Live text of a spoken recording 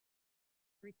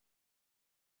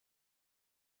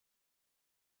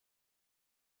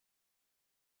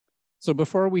So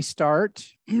before we start,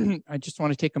 I just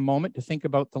want to take a moment to think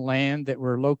about the land that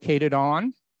we're located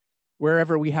on,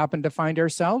 wherever we happen to find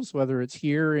ourselves, whether it's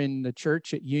here in the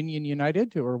church at Union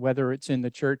United, or whether it's in the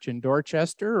church in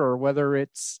Dorchester, or whether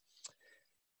it's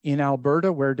in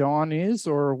Alberta where Dawn is,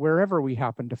 or wherever we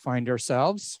happen to find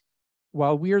ourselves.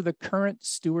 While we are the current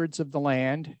stewards of the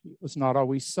land, it was not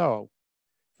always so.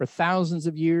 For thousands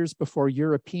of years before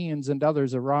Europeans and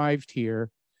others arrived here,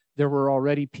 there were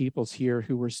already peoples here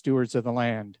who were stewards of the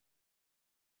land.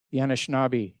 The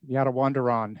Anishinaabe, the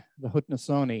Attawandaron, the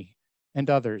Haudenosaunee, and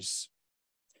others.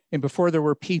 And before there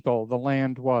were people, the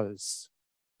land was.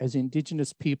 As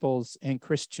Indigenous peoples and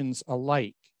Christians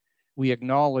alike, we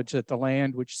acknowledge that the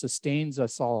land which sustains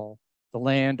us all, the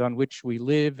land on which we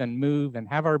live and move and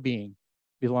have our being,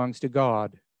 belongs to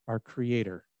God, our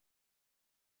Creator.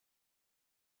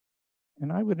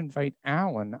 And I would invite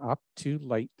Alan up to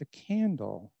light the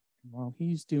candle. And while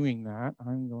he's doing that,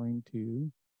 I'm going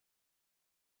to,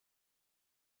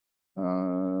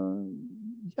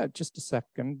 just a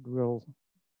second, we'll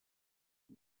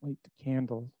light the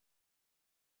candle.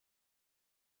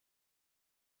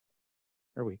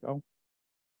 There we go.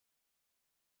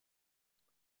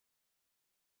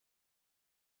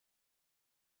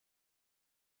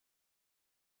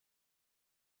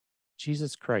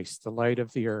 Jesus Christ, the light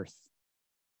of the earth.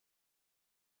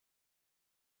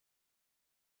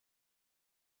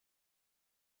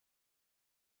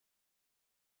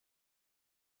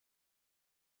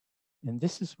 And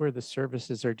this is where the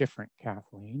services are different,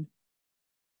 Kathleen.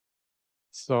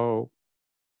 So,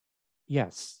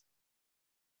 yes,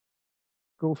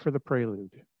 go for the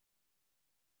prelude.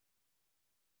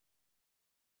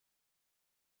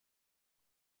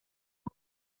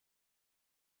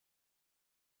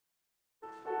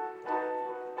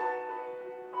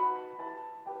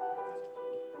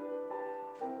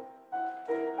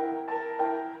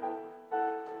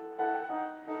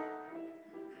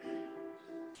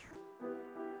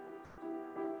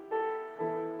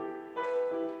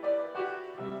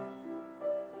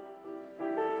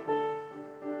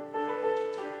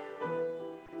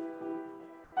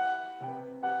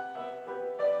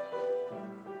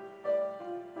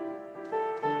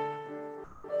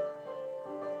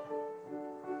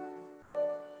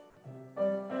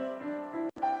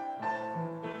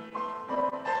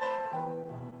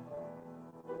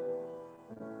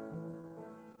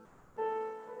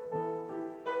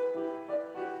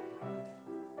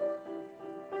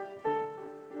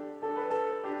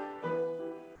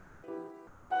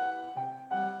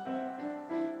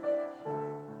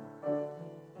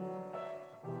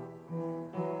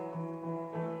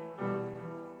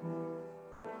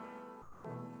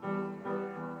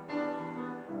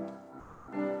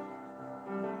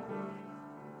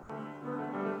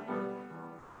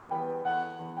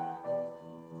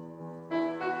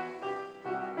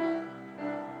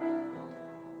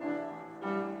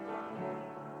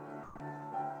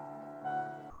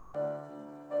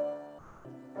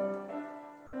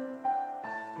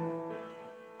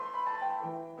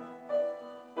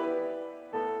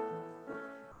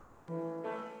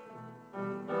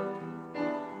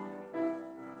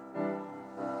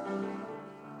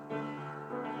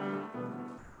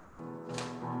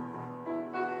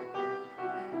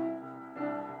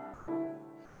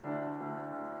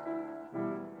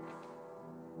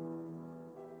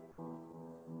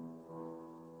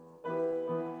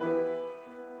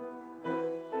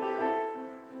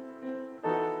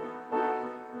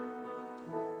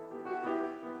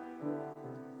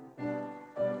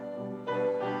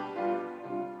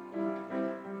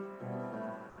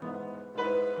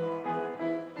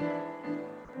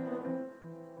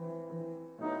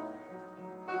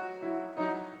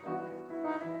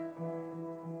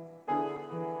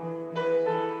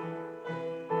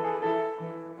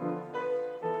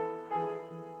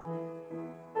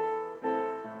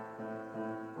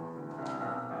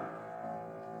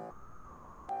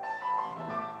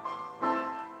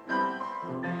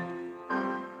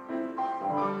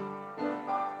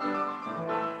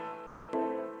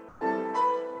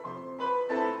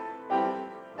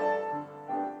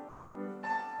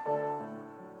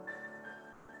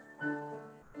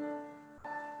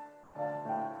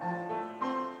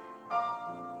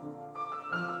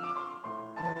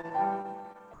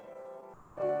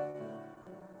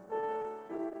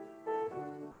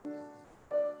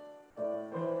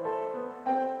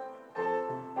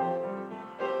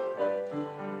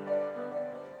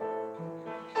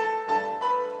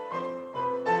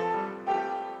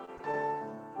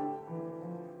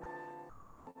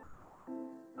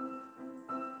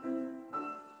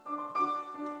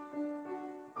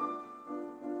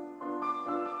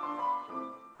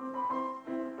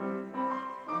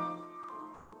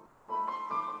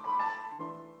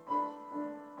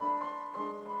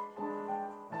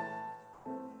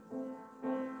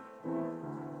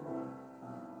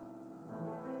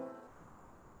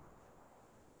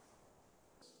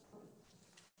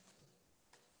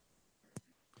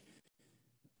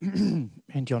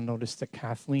 And you'll notice that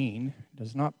Kathleen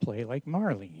does not play like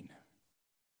Marlene.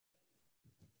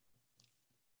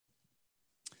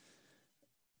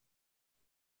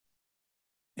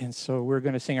 And so we're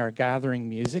going to sing our gathering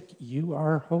music, You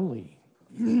Are Holy.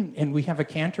 And we have a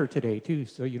cantor today too,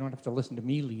 so you don't have to listen to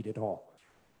me lead it all.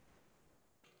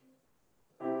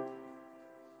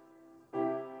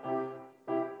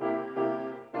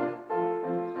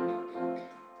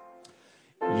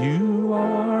 You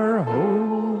are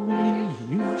holy,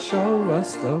 you show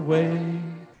us the way.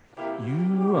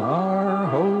 You are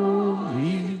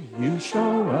holy, you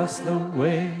show us the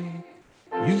way.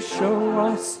 You show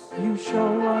us, you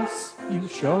show us, you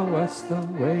show us the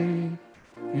way.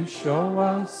 You show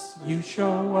us, you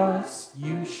show us,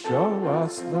 you show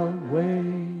us the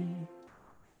way.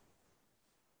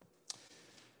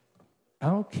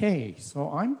 Okay,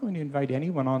 so I'm going to invite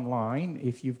anyone online,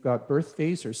 if you've got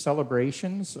birthdays or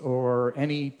celebrations or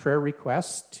any prayer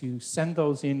requests, to send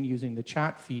those in using the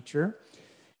chat feature.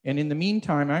 And in the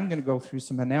meantime, I'm going to go through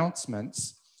some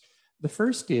announcements. The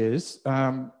first is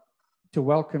to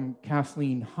welcome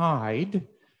Kathleen Hyde.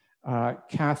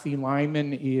 Kathy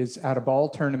Lyman is at a ball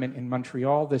tournament in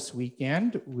Montreal this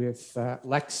weekend with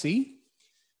Lexi.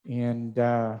 And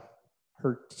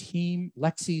her team,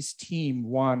 Lexi's team,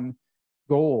 won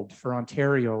gold for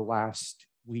Ontario last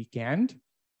weekend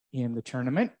in the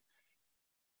tournament.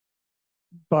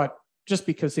 But just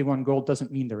because they won gold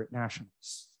doesn't mean they're at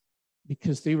nationals,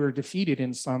 because they were defeated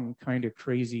in some kind of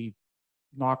crazy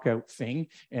knockout thing.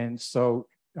 And so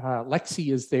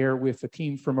Lexi is there with a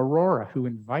team from Aurora who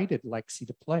invited Lexi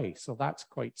to play. So that's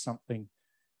quite something,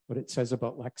 what it says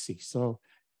about Lexi. So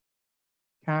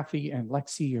Kathy and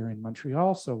Lexi are in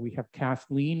Montreal. So we have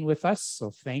Kathleen with us.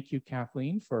 So thank you,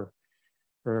 Kathleen, for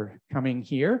coming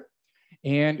here.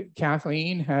 And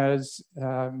Kathleen has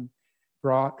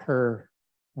brought her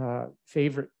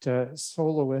favorite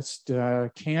soloist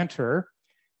cantor,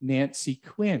 Nancy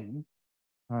Quinn,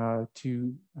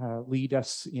 to lead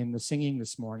us in the singing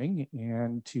this morning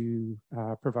and to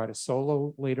provide a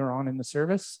solo later on in the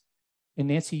service. And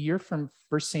Nancy, you're from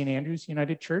First St. Andrew's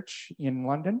United Church in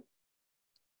London.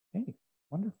 Hey,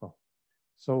 wonderful.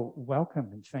 So welcome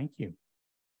and thank you.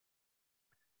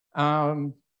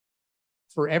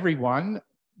 For everyone,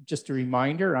 just a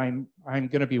reminder, I'm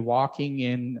going to be walking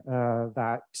in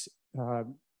that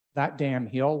Dam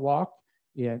Hill walk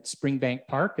at Springbank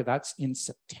Park. That's in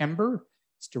September.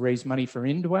 It's to raise money for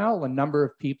Indwell. A number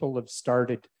of people have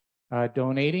started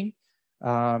donating.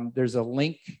 There's a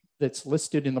link that's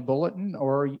listed in the bulletin,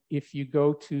 or if you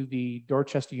go to the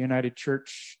Dorchester United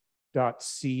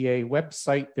Church.ca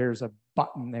website, there's a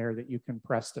button there that you can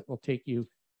press that will take you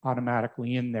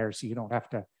automatically in there, so you don't have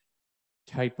to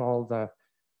type all the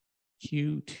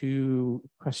Q2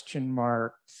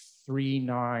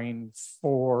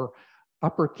 394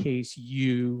 uppercase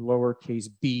U lowercase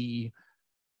b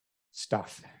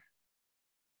stuff.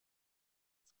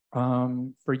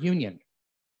 For Union,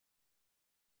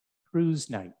 cruise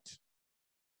night,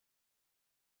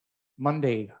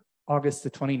 Monday, August the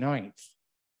 29th.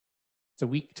 It's a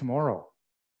week tomorrow.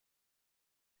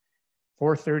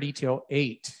 4:30 till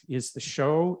 8 is the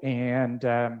show, and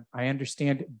I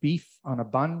understand beef on a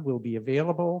bun will be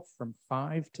available from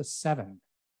 5 to 7.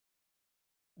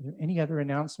 Are there any other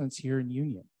announcements here in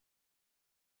Union?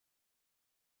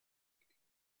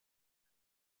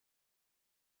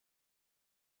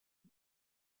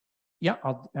 Yeah,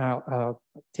 I'll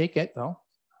take it though.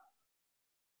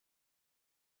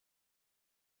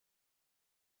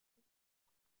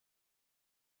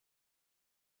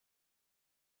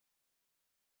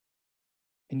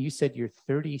 And you said your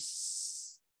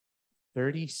 37th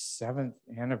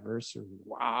anniversary.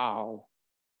 Wow.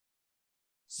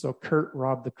 So Kurt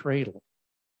robbed the cradle.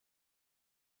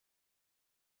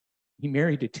 He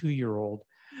married a 2-year-old.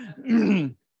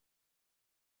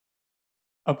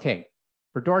 Okay,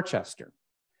 for Dorchester,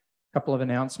 a couple of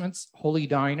announcements. Holy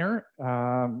Diner,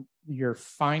 your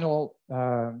final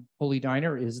Holy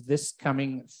Diner is this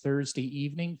coming Thursday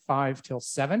evening, 5 till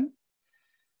 7.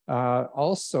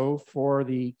 Also for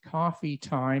the coffee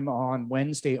time on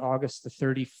Wednesday, August the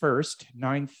 31st,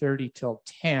 9:30 till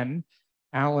 10,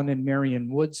 Alan and Marion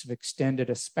Woods have extended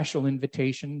a special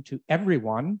invitation to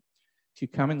everyone to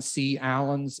come and see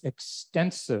Alan's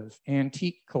extensive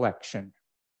antique collection.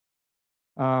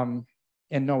 And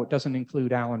no, it doesn't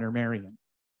include Alan or Marion.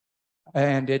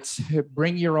 And it's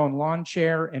bring your own lawn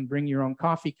chair and bring your own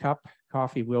coffee cup.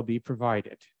 Coffee will be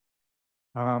provided.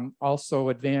 Also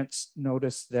advance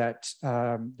notice that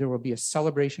there will be a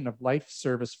celebration of life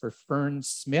service for Fern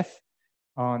Smith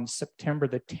on September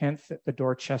the 10th at the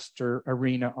Dorchester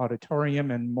Arena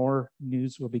Auditorium, and more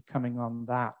news will be coming on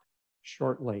that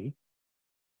shortly.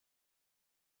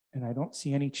 And I don't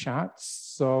see any chats,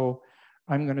 so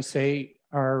I'm going to say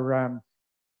our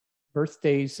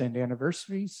birthdays and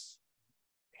anniversaries.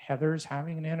 Heather's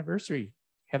having an anniversary.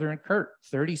 Heather and Kurt,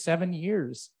 37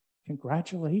 years.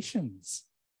 Congratulations.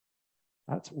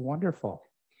 That's wonderful.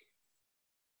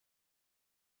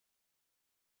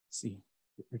 Let's see,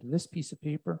 get rid of this piece of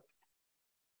paper.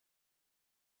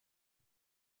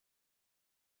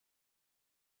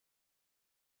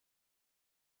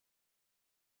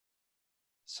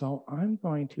 So I'm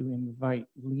going to invite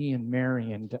Lee and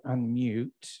Marion to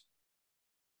unmute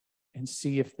and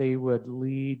see if they would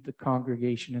lead the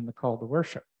congregation in the call to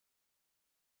worship.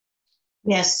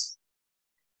 Yes.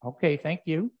 Okay, thank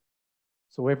you.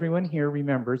 So everyone here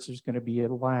remembers there's going to be a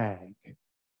lag.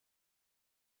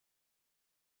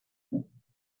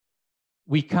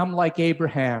 We come like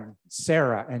Abraham,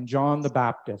 Sarah, and John the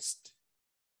Baptist.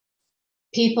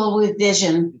 People with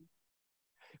vision.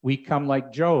 We come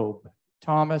like Job,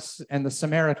 Thomas, and the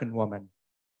Samaritan woman.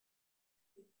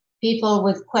 People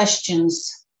with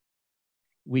questions.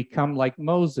 We come like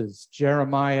Moses,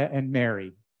 Jeremiah, and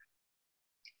Mary.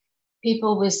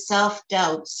 People with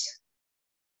self-doubts.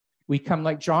 We come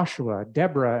like Joshua,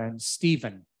 Deborah, and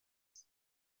Stephen.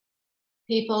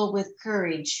 People with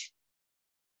courage.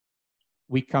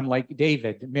 We come like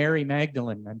David, Mary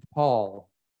Magdalene, and Paul.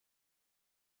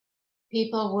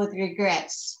 People with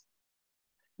regrets.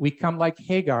 We come like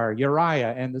Hagar,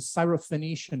 Uriah, and the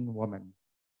Syrophoenician woman.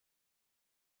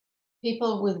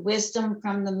 People with wisdom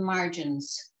from the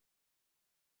margins.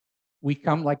 We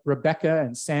come like Rebecca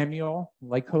and Samuel,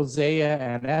 like Hosea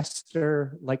and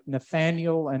Esther, like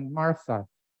Nathaniel and Martha,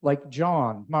 like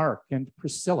John, Mark, and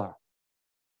Priscilla.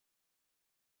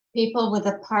 People with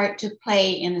a part to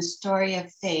play in a story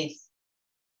of faith.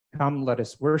 Come, let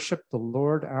us worship the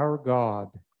Lord our God.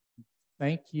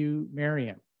 Thank you,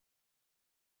 Marion.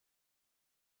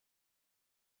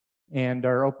 And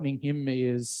our opening hymn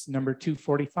is number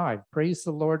 245, Praise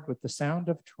the Lord with the Sound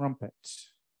of Trumpet.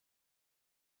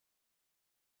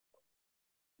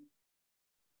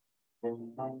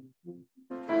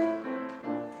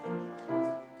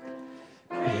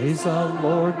 Praise the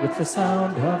Lord with the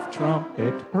sound of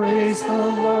trumpet. Praise the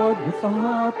Lord with the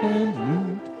harp and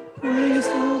lute. Praise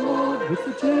the Lord with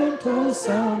the gentle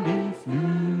sounding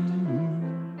flute.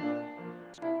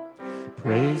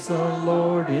 Praise the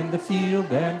Lord in the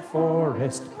field and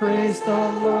forest. Praise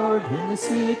the Lord in the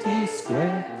city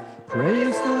square.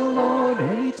 Praise the Lord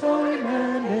anytime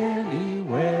and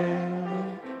anywhere.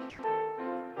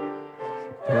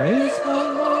 Praise the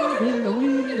Lord in the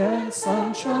wind and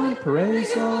sunshine.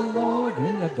 Praise the Lord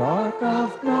in the dark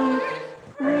of night.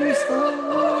 Praise the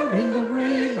Lord in the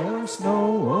rain or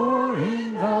snow or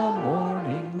in the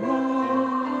morning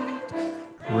light.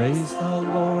 Praise the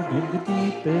Lord in the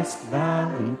deepest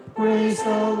valley. Praise the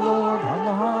Lord on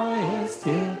the highest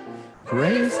hill.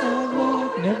 Praise the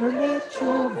Lord, never let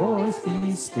your voice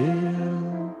be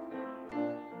still.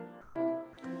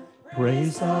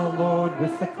 Praise the Lord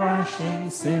with the crashing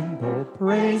cymbal.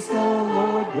 Praise the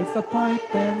Lord with the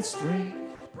pipe and string.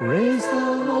 Praise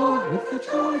the Lord with the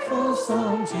joyful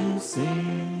songs you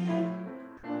sing.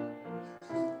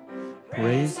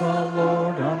 Praise the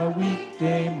Lord on a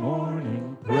weekday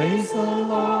morning. Praise the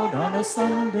Lord on a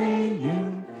Sunday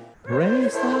noon.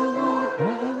 Praise the Lord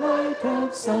by the light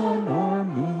of sun or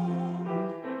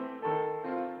moon.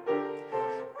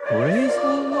 Praise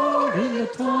the Lord in the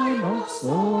time of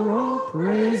sorrow.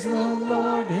 Praise the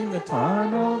Lord in the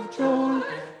time of joy.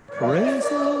 Praise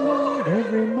the Lord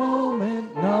every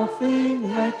moment.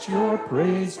 Nothing let your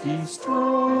praise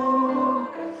destroy.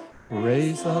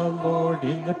 Praise the Lord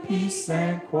in the peace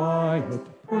and quiet.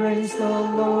 Praise the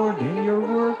Lord in your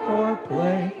work or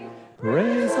play.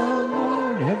 Praise the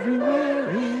Lord everywhere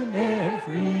in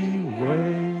every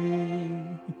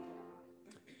way.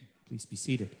 Please be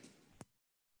seated.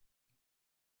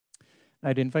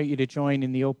 I'd invite you to join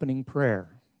in the opening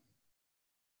prayer.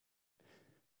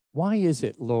 Why is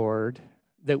it, Lord,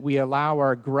 that we allow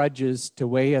our grudges to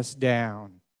weigh us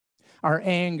down, our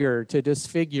anger to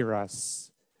disfigure us,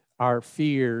 our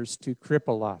fears to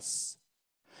cripple us?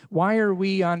 Why are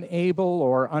we unable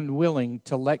or unwilling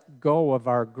to let go of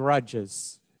our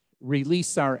grudges,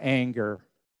 release our anger,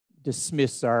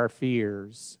 dismiss our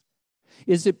fears?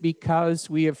 Is it because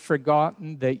we have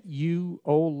forgotten that you,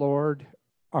 O Lord,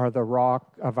 are the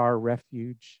rock of our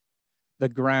refuge, the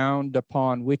ground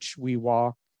upon which we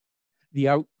walk, the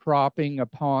outcropping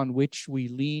upon which we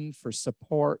lean for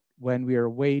support when we are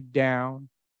weighed down,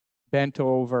 bent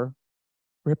over,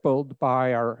 crippled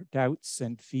by our doubts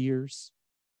and fears.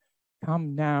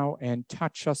 Come now and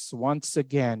touch us once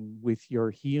again with your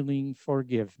healing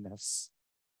forgiveness.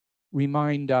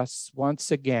 Remind us once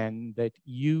again that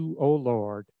you, O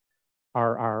Lord,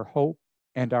 are our hope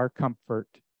and our comfort,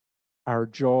 our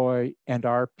joy and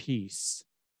our peace.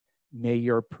 May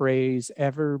your praise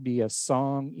ever be a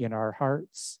song in our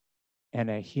hearts and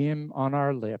a hymn on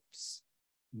our lips.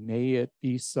 May it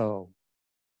be so.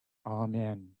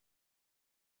 Amen.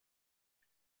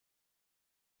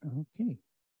 Okay.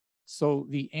 So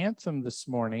the anthem this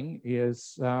morning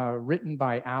is written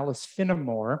by Alice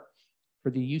Finnemore for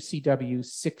the UCW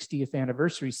 60th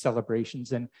anniversary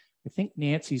celebrations. And I think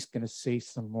Nancy's going to say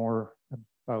some more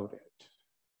about it.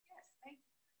 Yes, thank you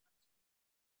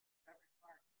very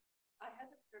much. I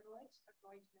had the privilege of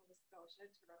going to Nova Scotia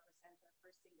to represent our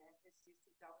first St. Andrews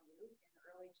UCW in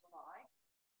early July.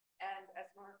 And as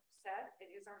Mark said,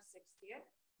 it is our 60th.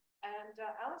 And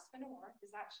Alice Finnemore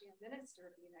is actually a minister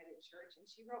of the United Church, and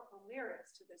she wrote the lyrics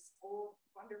to this old,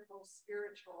 wonderful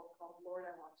spiritual called Lord,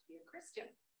 I Want to Be a Christian.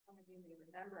 Some of you may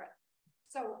remember it.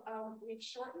 So we've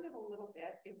shortened it a little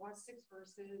bit. It was 6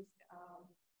 verses,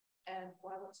 and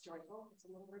while it's joyful, it's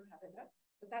a little repetitive,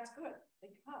 but that's good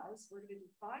because we're going to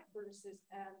do 5 verses,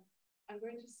 and I'm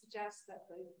going to suggest that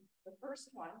the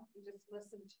first one, you just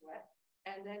listen to it.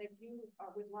 And then if you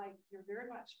would like, you're very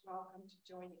much welcome to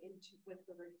join into with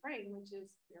the refrain, which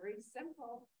is very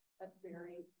simple, but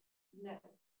very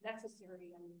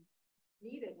necessary and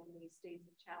needed in these days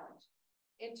of challenge.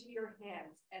 Into your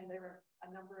hands. And there are a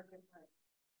number of different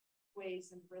ways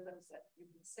and rhythms that you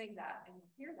can sing that and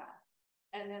you'll hear that.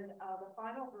 And then the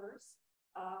final verse,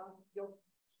 you'll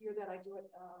hear that I do it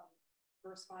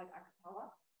verse 5 a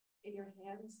cappella. In your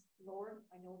hands, Lord,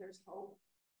 I know there's hope.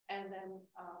 And then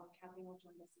Kathleen will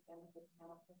join us again with the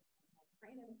piano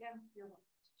refrain. And again, you're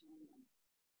welcome to join in.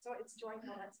 So it's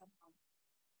joyful. Let's have fun.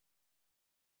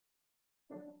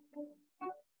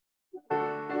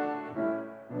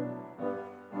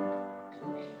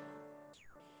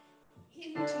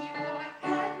 Into your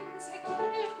hands I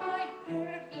give my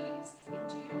burdens.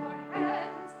 Into your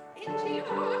hands, into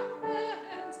your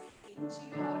hands, into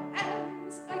your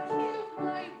hands I give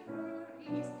my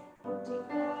worries. Into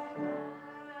your hands.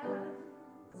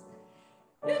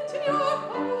 Into your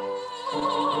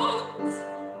hands,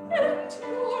 into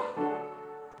your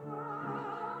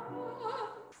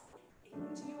hands,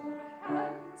 into your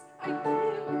hands, I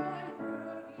give my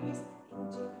worries,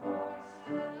 into your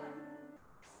hands.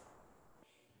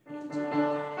 Into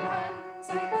your hands,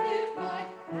 I give my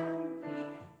family,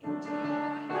 into your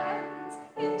hands,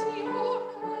 into your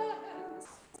hands,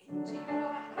 into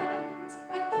your hands,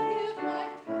 I give my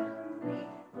family,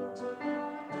 into your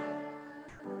hands.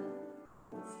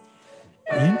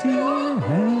 Into your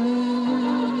hands,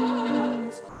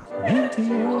 into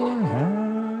your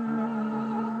hands,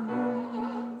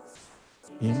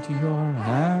 into your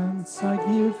hands I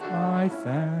give my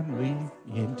family,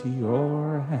 into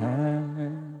your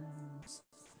hands.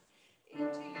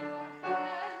 Into your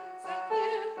hands I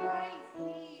give my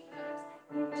healers,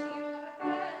 into your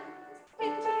hands,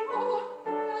 into your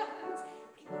hands,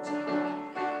 into your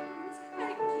hands I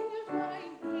give my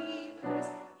healers,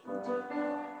 into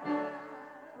your hands.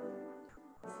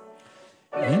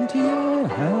 Into your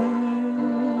hands,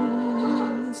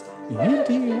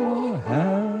 into your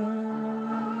hands,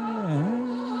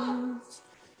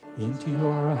 into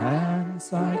your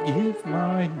hands I give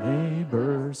my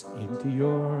neighbors, into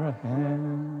your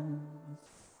hands.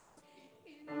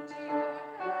 Into your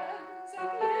hands I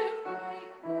give my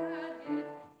planet,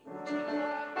 into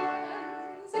your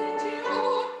hands, into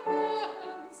your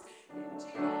hands, into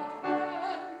your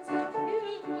hands I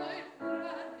give my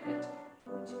planet,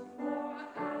 into your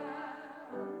hands.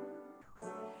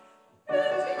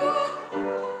 Into your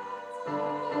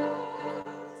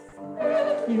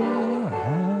hands, Your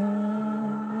hands.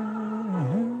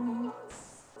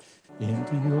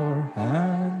 Into your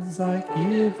hands I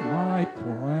give my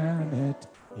planet,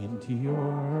 into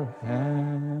your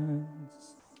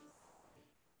hands.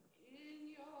 in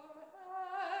your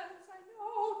hands I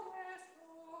know there's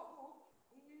hope.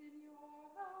 In your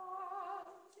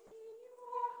hands, in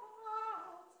your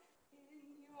hands, in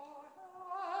your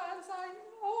hands I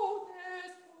know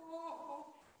there's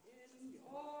hope. In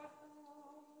your hands.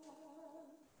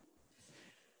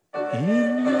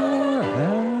 In your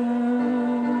hands,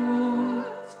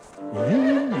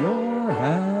 in your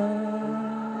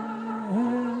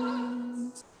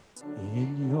hands,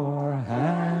 in your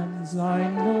hands I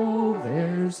know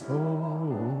there's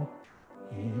hope.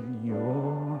 In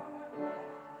your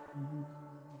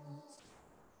hands.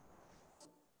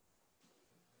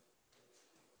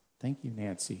 Thank you,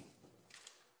 Nancy.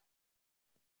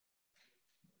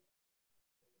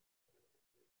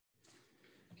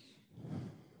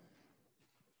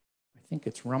 think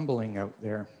it's rumbling out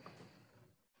there.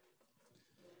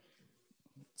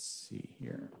 Let's see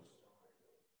here.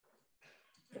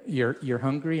 You're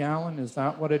hungry, Alan? Is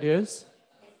that what it is?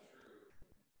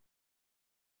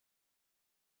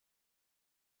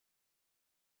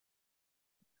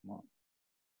 Come on.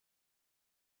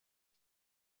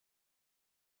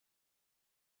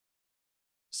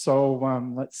 So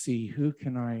let's see, who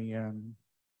can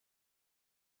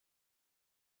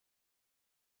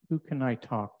I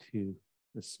talk to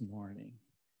this morning?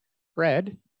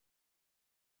 Fred,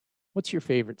 what's your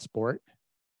favorite sport?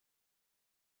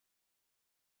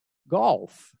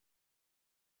 Golf.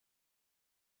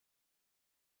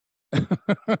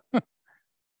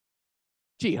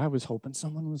 Gee, I was hoping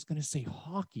someone was going to say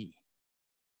hockey.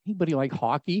 Anybody like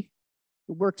hockey?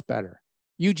 It works better.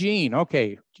 Eugene,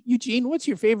 okay. Eugene, what's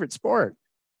your favorite sport?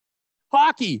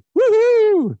 Hockey.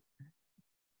 Woohoo!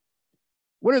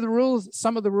 What are the rules?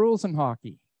 Some of the rules in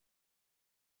hockey.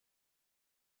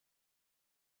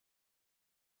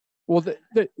 Well,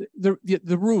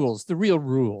 the rules, the real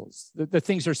rules, the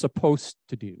things they're supposed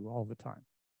to do all the time.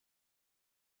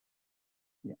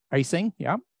 Yeah. Icing,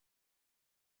 yeah.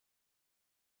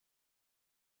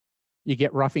 You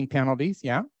get roughing penalties,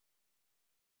 yeah.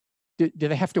 Do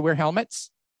they have to wear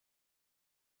helmets?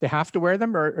 They have to wear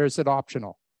them, or is it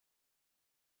optional?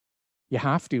 You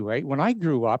have to, right? When I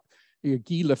grew up,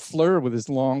 Guy Lafleur with his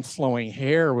long flowing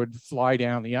hair would fly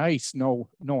down the ice, no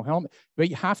helmet. But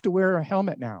you have to wear a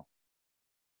helmet now.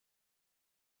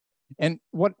 And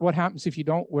what happens if you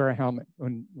don't wear a helmet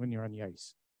when you're on the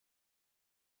ice?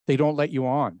 They don't let you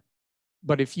on.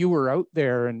 But if you were out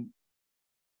there and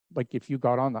like if you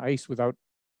got on the ice without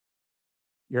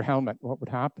your helmet, what would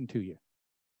happen to you?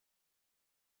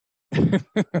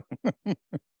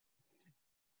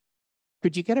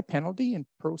 Could you get a penalty in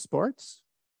pro sports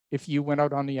if you went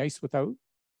out on the ice without,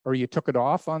 or you took it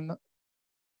off on the,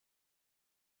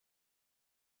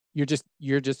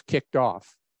 you're just kicked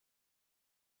off.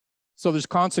 So there's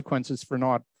consequences for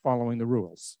not following the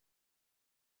rules.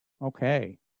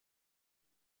 Okay.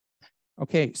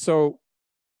 Okay, so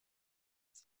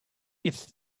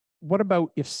what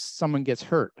about if someone gets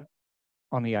hurt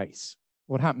on the ice?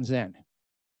 What happens then?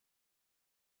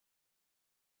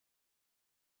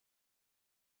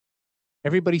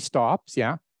 Everybody stops,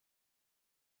 yeah.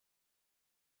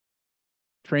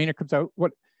 Trainer comes out.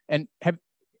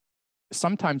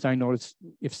 Sometimes I notice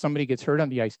if somebody gets hurt on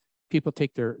the ice, people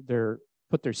take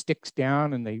put their sticks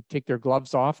down and they take their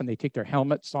gloves off and they take their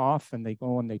helmets off and they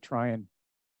go and they try and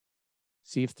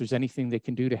see if there's anything they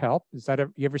can do to help. You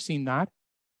ever seen that?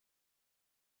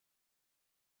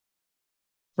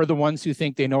 For the ones who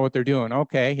think they know what they're doing.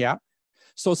 Okay, yeah.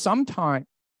 So sometimes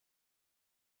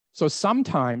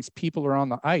people are on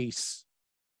the ice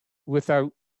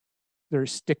without their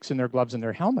sticks and their gloves and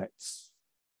their helmets.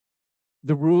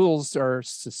 The rules are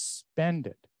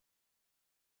suspended,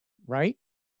 right?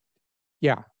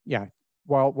 Yeah.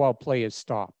 While play is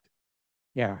stopped.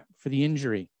 Yeah, for the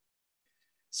injury.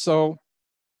 So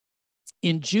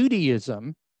in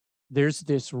Judaism, there's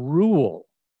this rule.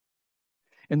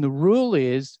 And the rule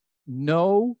is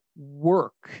no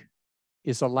work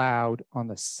is allowed on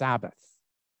the Sabbath.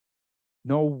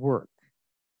 No work.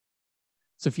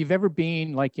 So if you've ever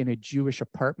been like in a Jewish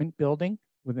apartment building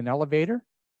with an elevator,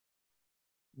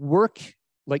 work,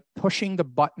 like pushing the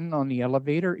button on the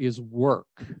elevator, is work.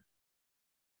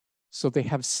 So they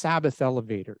have Sabbath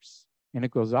elevators, and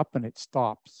it goes up and it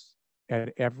stops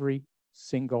at every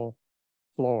single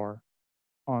floor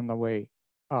on the way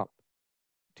up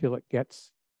till it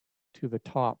gets to the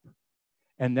top.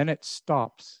 And then it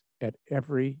stops at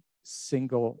every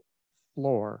single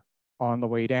floor on the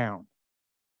way down.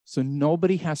 So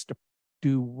nobody has to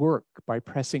do work by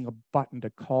pressing a button to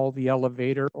call the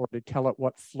elevator or to tell it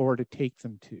what floor to take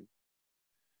them to.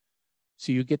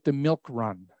 So you get the milk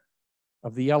run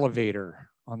of the elevator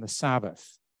on the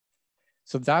Sabbath.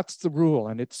 So that's the rule.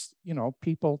 And it's,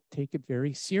 people take it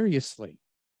very seriously.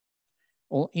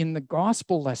 Well, in the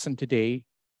gospel lesson today,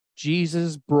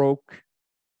 Jesus broke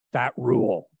that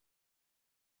rule.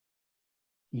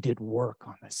 He did work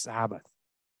on the Sabbath.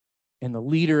 And the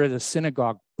leader of the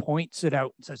synagogue points it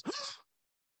out and says,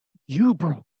 you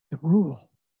broke the rule.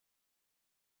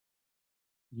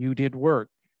 You did work.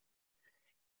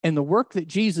 And the work that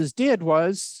Jesus did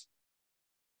was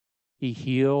he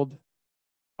healed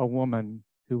a woman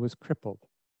who was crippled.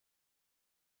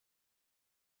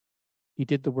 He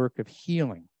did the work of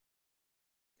healing.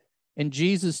 And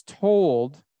Jesus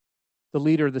told the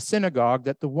leader of the synagogue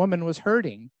that the woman was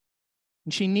hurting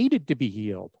and she needed to be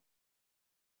healed.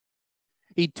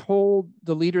 He told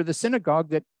the leader of the synagogue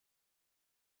that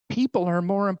people are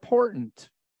more important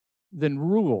than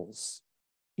rules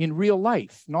in real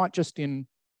life, not just in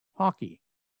hockey.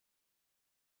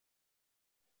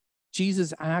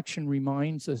 Jesus' action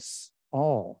reminds us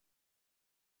all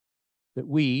that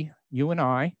we, you and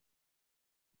I,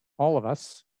 all of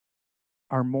us,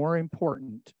 are more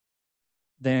important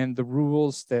than the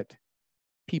rules that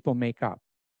people make up.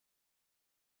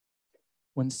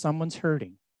 When someone's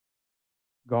hurting,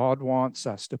 God wants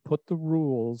us to put the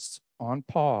rules on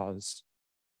pause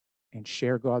and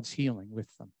share God's healing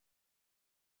with them.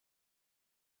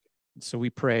 And so we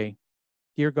pray,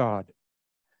 dear God,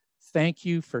 thank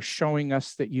you for showing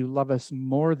us that you love us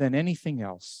more than anything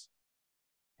else.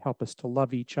 Help us to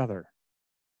love each other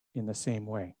in the same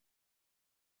way.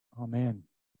 Amen.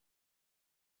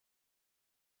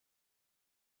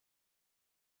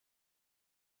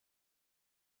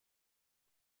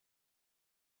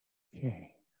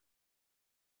 Okay.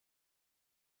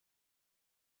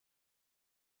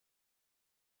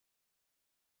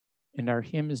 And our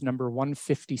hymn is number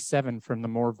 157 from the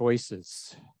More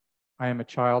Voices. I am a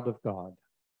child of God.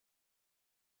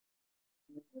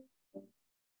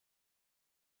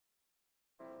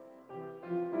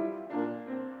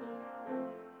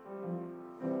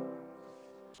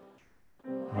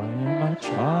 I am a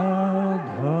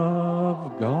child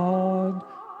of God.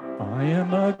 I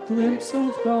am a glimpse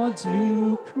of God's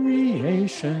new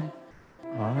creation.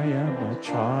 I am a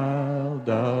child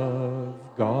of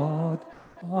God.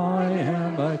 I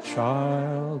am a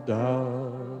child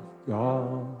of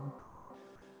God.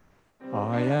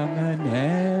 I am an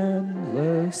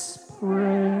endless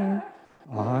prayer.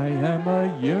 I am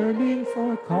a yearning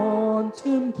for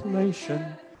contemplation.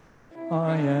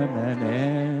 I am an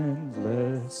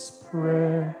endless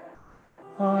prayer.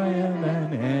 I am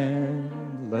an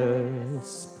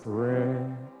endless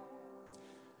prayer.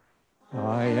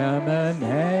 I am an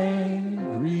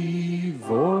angry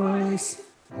voice.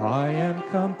 I am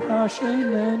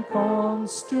compassion and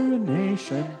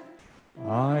consternation.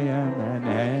 I am an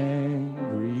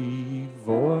angry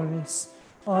voice.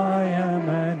 I am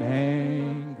an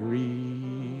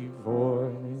angry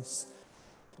voice.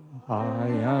 I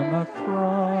am a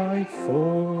cry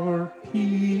for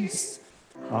peace.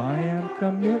 I am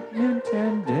commitment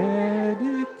and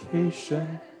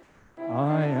dedication.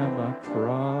 I am a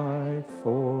cry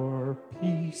for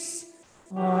peace.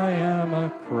 I am a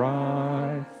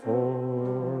cry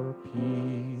for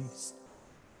peace.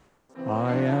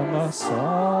 I am a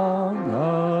song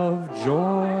of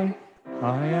joy.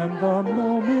 I am the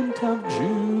moment of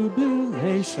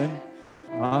jubilation.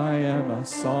 I am a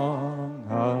song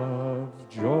of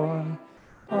joy.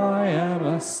 I am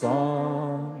a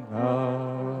song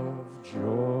of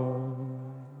joy.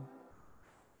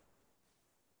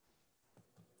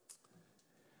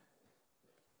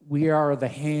 We are the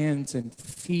hands and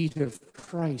feet of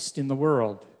Christ in the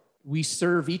world. We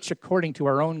serve each according to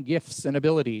our own gifts and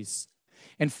abilities.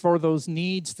 And for those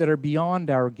needs that are beyond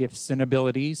our gifts and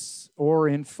abilities or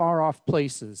in far-off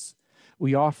places,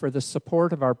 we offer the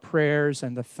support of our prayers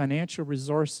and the financial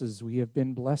resources we have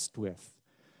been blessed with.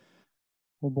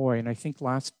 Oh boy, and I think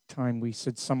last time we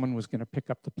said someone was going to pick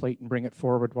up the plate and bring it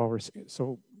forward while we're,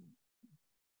 so,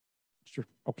 sure,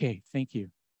 okay, thank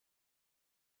you.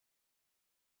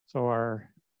 So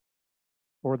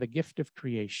for the gift of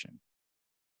creation.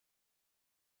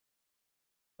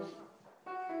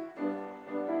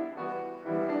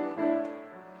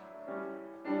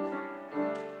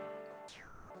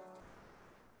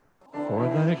 For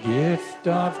the gift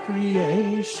of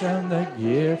creation, the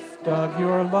gift of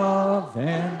your love,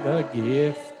 and the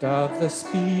gift of the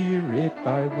Spirit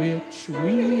by which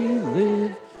we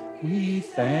live, we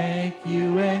thank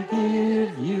you and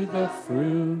give you the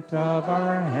fruit of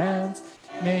our hands.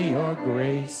 May your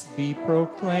grace be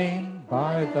proclaimed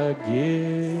by the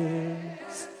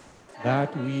gifts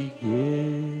that we give.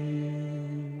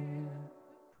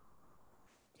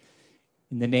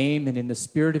 In the name and in the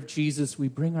Spirit of Jesus, we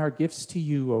bring our gifts to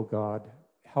you, O God.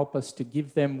 Help us to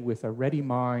give them with a ready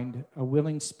mind, a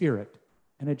willing spirit,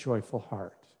 and a joyful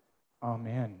heart.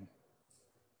 Amen.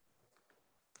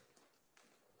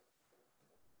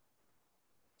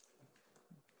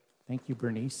 Thank you,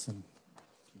 Bernice, and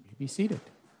you may be seated.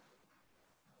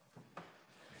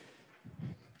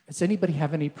 Does anybody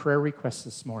have any prayer requests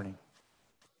this morning?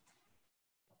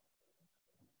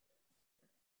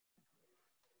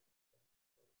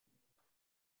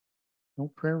 No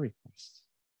prayer requests.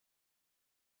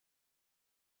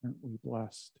 Aren't we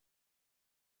blessed?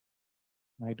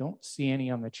 I don't see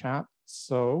any on the chat,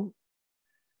 so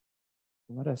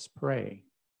let us pray.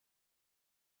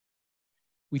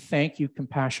 We thank you,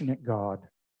 compassionate God,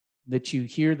 that you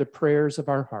hear the prayers of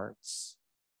our hearts.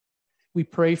 We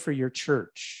pray for your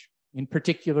church, in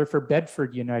particular for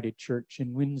Bedford United Church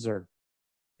in Windsor,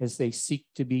 as they seek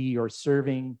to be your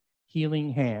serving,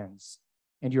 healing hands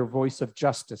and your voice of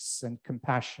justice and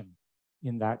compassion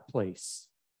in that place.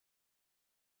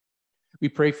 We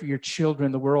pray for your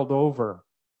children the world over.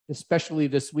 Especially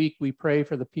this week, we pray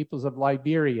for the peoples of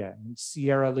Liberia and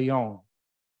Sierra Leone.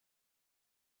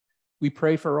 We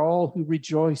pray for all who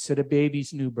rejoice at a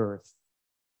baby's new birth,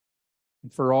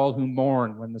 and for all who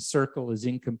mourn when the circle is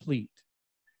incomplete,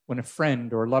 when a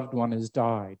friend or loved one has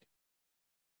died.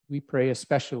 We pray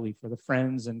especially for the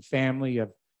friends and family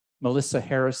of Melissa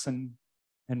Harrison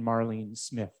and Marlene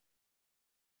Smith.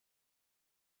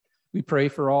 We pray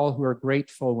for all who are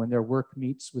grateful when their work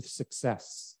meets with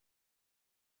success,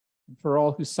 and for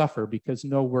all who suffer because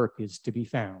no work is to be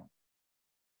found.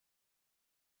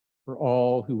 For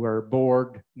all who are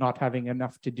bored, not having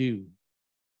enough to do.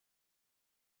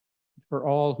 For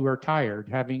all who are tired,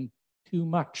 having too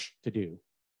much to do.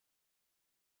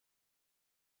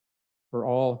 For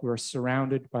all who are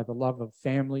surrounded by the love of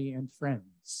family and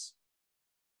friends.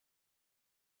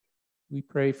 We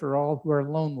pray for all who are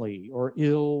lonely or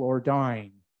ill or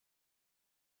dying.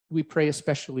 We pray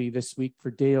especially this week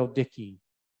for Dale Dickey,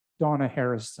 Donna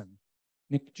Harrison,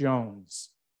 Nick Jones,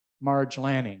 Marge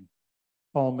Lanning,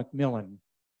 Paul McMillan,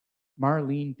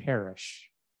 Marlene Parrish,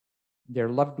 their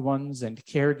loved ones and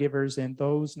caregivers, and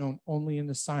those known only in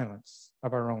the silence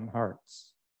of our own hearts.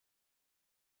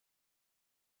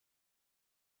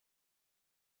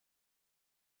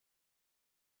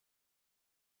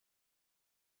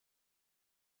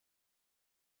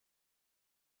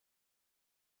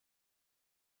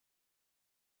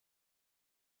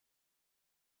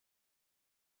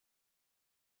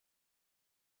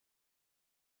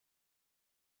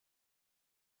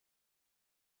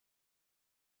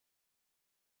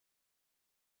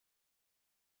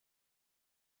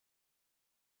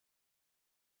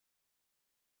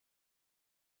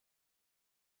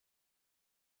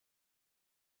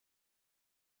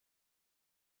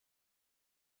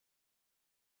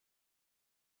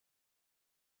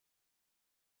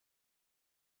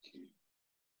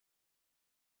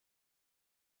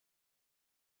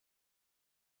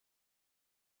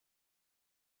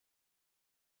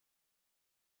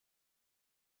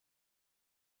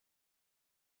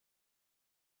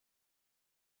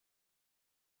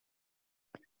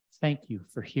 Thank you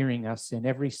for hearing us in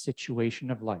every situation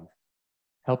of life.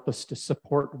 Help us to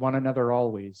support one another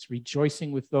always,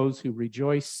 rejoicing with those who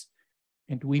rejoice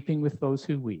and weeping with those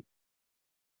who weep.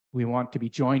 We want to be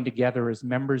joined together as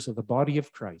members of the body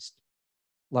of Christ,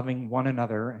 loving one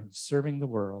another and serving the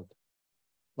world.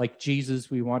 Like Jesus,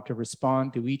 we want to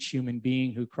respond to each human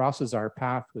being who crosses our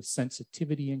path with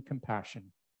sensitivity and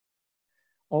compassion.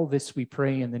 All this we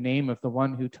pray in the name of the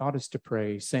one who taught us to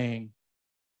pray, saying,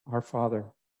 Our Father,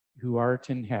 who art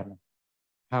in heaven,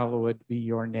 hallowed be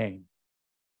your name.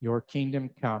 Your kingdom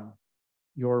come,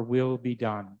 your will be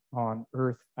done on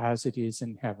earth as it is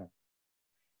in heaven.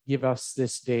 Give us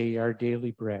this day our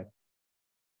daily bread,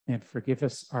 and forgive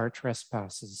us our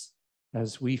trespasses,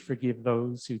 as we forgive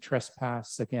those who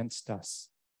trespass against us.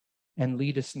 And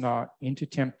lead us not into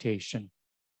temptation,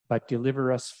 but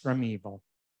deliver us from evil.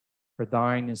 For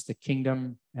thine is the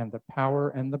kingdom and the power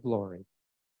and the glory,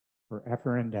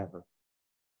 forever and ever.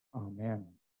 Amen.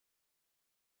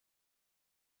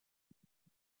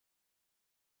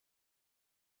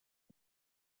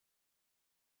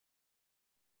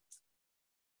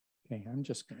 Okay, I'm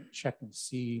just going to check and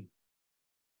see.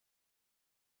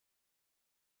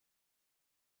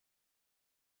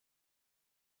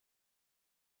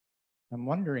 I'm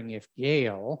wondering if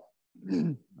Gail,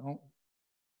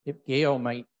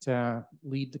 might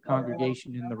lead the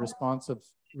congregation in the responsive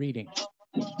reading.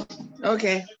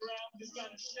 Okay.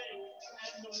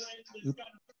 Oops.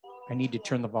 I need to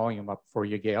turn the volume up for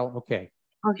you, Gail. Okay.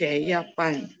 Okay, yeah,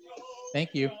 fine.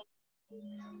 Thank you.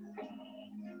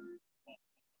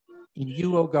 In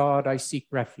you, O God, I seek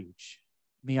refuge.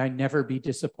 May I never be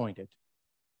disappointed.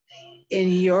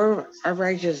 In your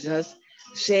righteousness,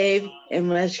 save and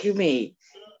rescue me.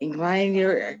 Incline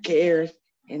your cares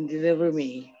and deliver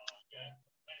me.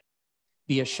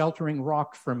 Be a sheltering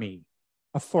rock for me,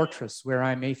 a fortress where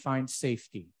I may find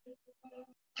safety.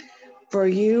 For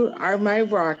you are my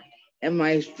rock and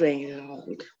my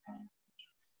stronghold.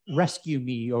 Rescue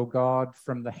me, O God,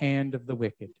 from the hand of the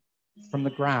wicked, from the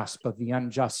grasp of the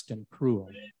unjust and cruel.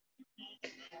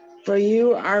 For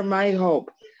you are my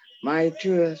hope, my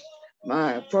truth,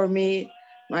 for me,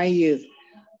 my youth.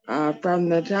 From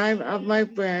the time of my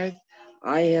birth,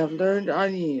 I have leaned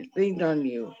on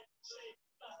you.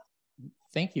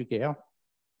 Thank you, Gail.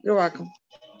 You're welcome.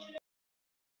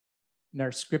 And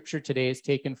our scripture today is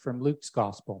taken from Luke's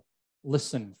Gospel,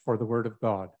 Listen for the word of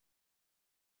God.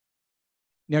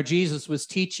 Now, Jesus was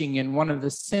teaching in one of the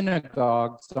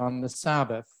synagogues on the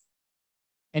Sabbath.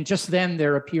 And just then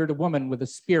there appeared a woman with a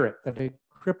spirit that had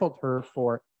crippled her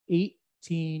for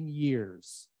 18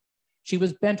 years. She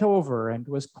was bent over and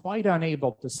was quite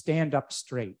unable to stand up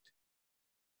straight.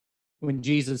 When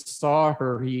Jesus saw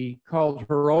her, he called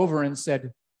her over and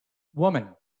said,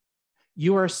 "Woman,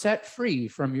 you are set free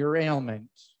from your ailment."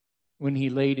 When he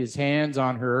laid his hands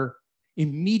on her,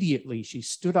 immediately she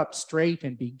stood up straight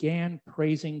and began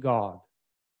praising God.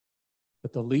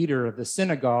 But the leader of the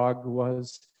synagogue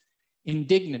was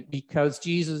indignant because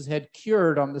Jesus had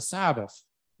cured on the Sabbath.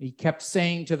 He kept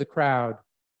saying to the crowd,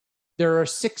 "There are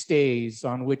 6 days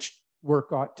on which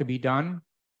work ought to be done.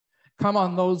 Come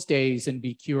on those days and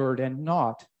be cured, and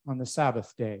not on the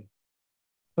Sabbath day."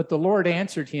 But the Lord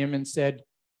answered him and said,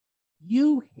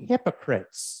 "You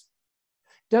hypocrites!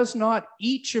 Does not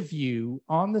each of you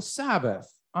on the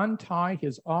Sabbath untie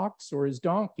his ox or his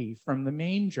donkey from the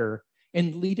manger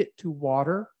and lead it to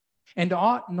water? And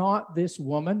ought not this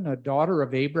woman, a daughter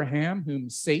of Abraham, whom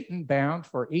Satan bound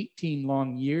for 18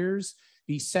 long years,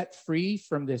 be set free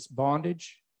from this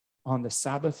bondage on the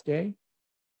Sabbath day?"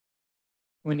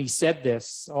 When he said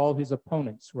this, all his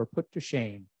opponents were put to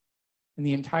shame, and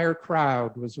the entire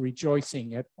crowd was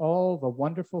rejoicing at all the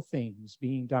wonderful things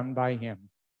being done by him.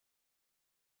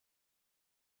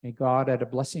 May God add a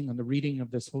blessing on the reading of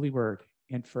this holy word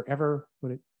and forever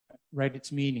write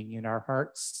its meaning in our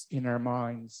hearts, in our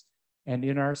minds, and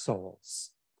in our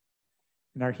souls.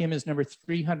 And our hymn is number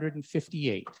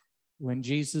 358, "When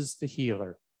Jesus the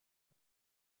Healer."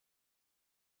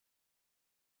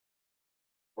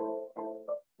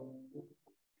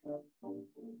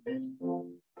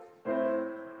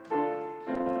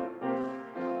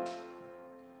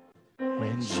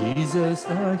 When Jesus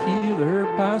the Healer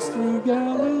passed through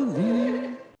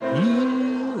Galilee,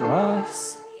 heal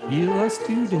us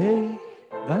today.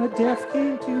 The deaf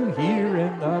came to hear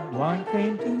and the blind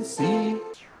came to see.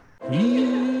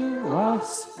 Heal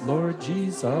us, Lord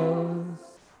Jesus.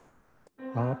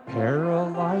 A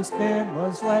paralyzed man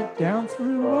was let down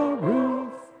through a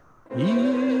roof.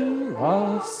 Heal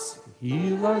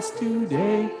us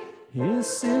today. His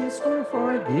sins were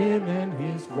forgiven,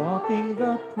 his walking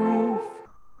the proof.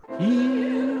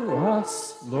 Heal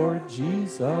us, Lord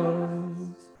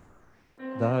Jesus.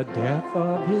 The death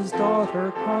of his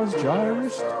daughter caused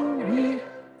Jairus to weep.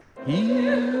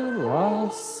 Heal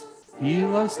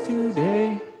us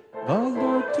today. The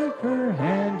Lord took her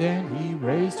hand and he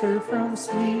raised her from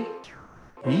sleep.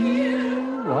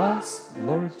 Heal us,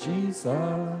 Lord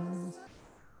Jesus.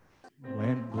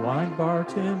 When blind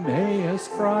Bartimaeus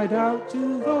cried out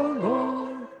to the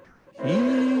Lord,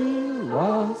 heal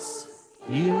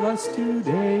us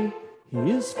today.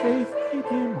 His faith made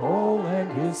him whole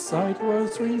and his sight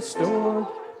was restored.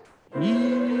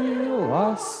 Heal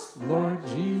us, Lord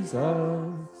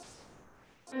Jesus.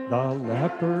 The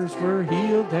lepers were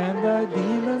healed and the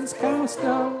demons cast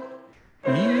out.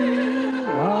 Heal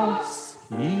us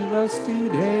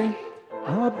today.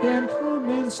 A bent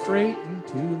woman straightened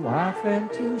to laugh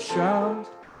and to shout.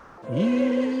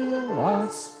 Heal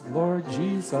us, Lord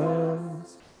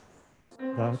Jesus.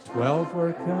 The 12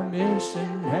 were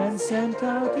commissioned and sent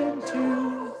out in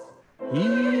twos.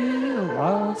 Heal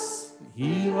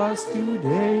us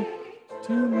today,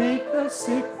 to make the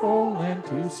sick whole and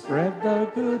to spread the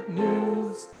good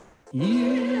news.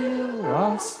 Heal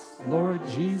us, Lord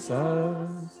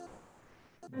Jesus.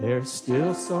 There's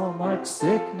still so much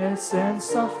sickness and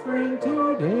suffering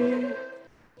today.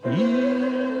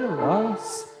 Heal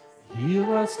us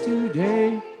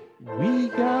today. We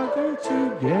gather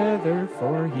together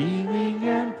for healing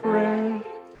and prayer.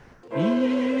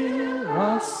 Heal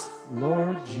us,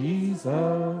 Lord Jesus.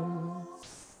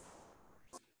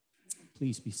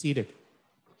 Please be seated.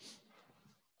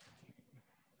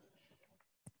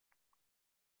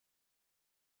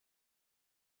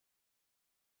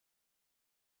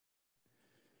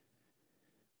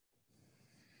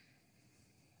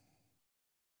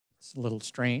 It's a little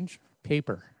strange.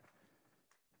 Paper.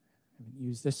 I haven't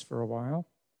used this for a while.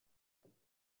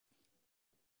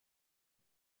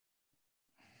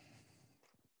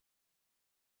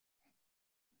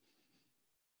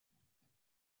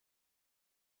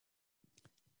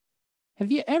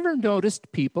 Have you ever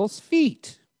noticed people's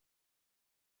feet?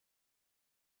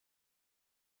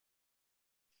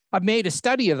 I've made a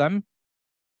study of them.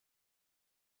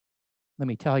 Let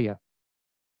me tell you,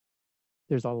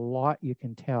 there's a lot you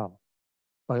can tell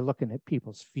by looking at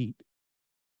people's feet.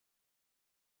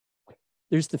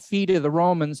 There's the feet of the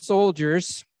Roman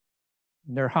soldiers,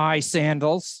 and their high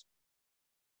sandals.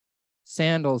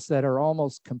 sandals that are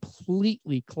almost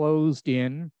completely closed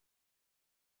in,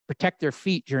 protect their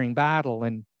feet during battle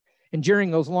and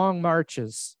during those long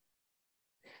marches.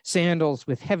 Sandals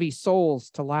with heavy soles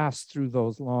to last through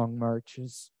those long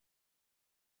marches.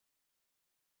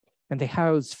 And they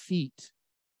house feet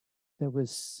that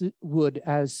would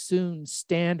as soon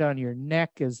stand on your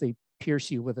neck as they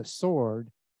pierce you with a sword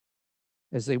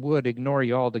as they would ignore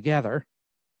you altogether.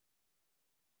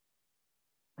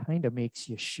 Kind of makes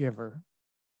you shiver.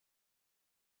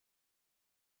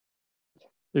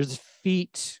 There's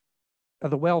feet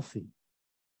of the wealthy,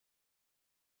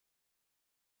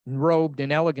 robed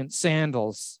in elegant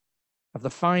sandals of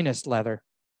the finest leather.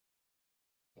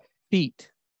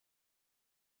 Feet,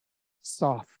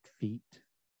 soft feet,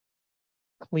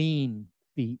 clean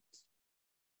feet,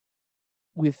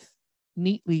 with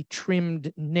neatly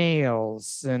trimmed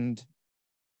nails and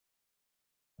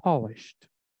polished.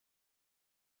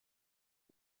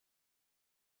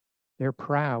 They're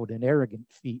proud and arrogant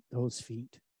feet, those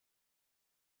feet.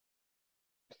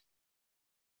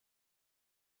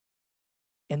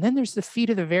 And then there's the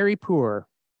feet of the very poor,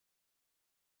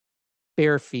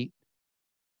 bare feet,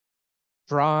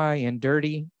 dry and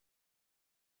dirty,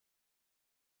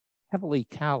 heavily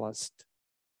calloused.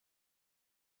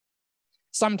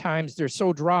 Sometimes they're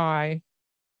so dry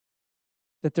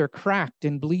that they're cracked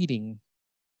and bleeding,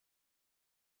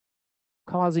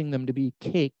 causing them to be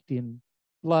caked in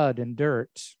blood and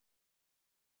dirt.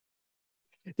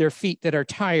 They're feet that are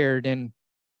tired and,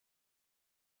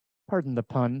 pardon the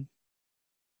pun,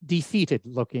 defeated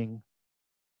looking.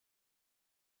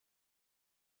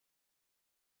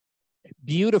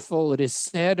 Beautiful, it is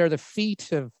said, are the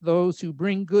feet of those who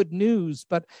bring good news,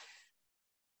 but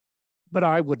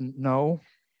I wouldn't know,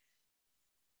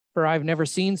 for I've never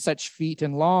seen such feet,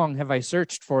 and long have I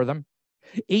searched for them.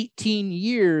 18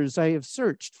 years I have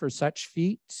searched for such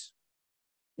feet,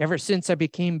 ever since I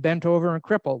became bent over and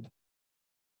crippled.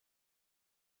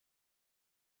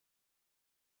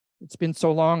 It's been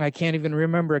so long I can't even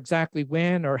remember exactly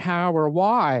when or how or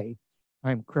why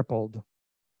I'm crippled.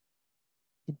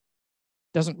 It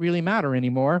doesn't really matter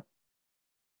anymore.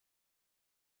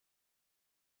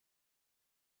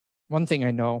 One thing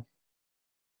I know,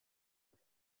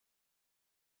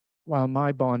 while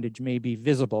my bondage may be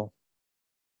visible,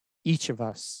 each of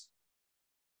us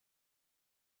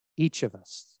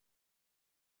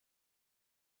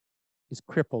is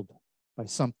crippled by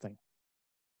something.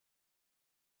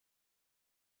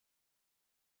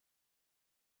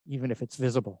 Even if it's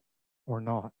visible or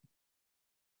not.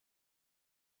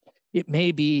 It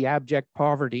may be abject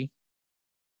poverty,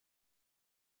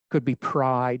 could be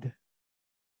pride,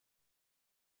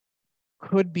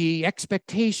 could be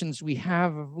expectations we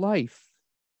have of life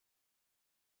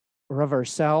or of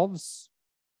ourselves,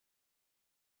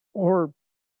 or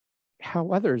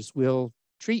how others will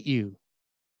treat you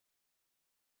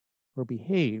or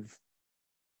behave,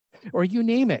 or you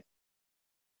name it.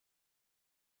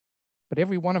 But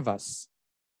every one of us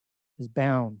is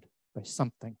bound by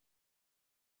something.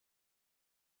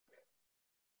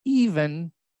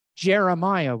 Even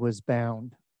Jeremiah was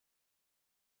bound.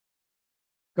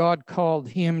 God called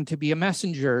him to be a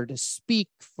messenger, to speak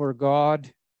for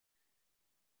God.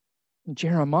 And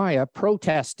Jeremiah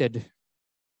protested.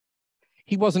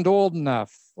 He wasn't old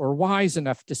enough or wise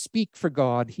enough to speak for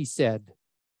God, he said.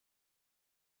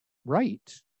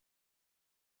 Right.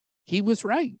 He was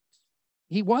right.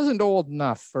 He wasn't old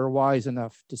enough or wise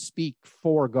enough to speak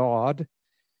for God.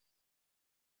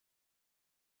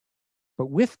 But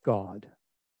with God,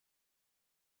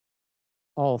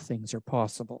 all things are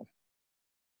possible.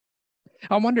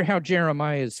 I wonder how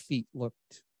Jeremiah's feet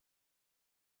looked.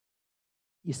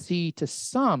 You see, to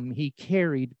some, he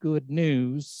carried good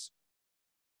news,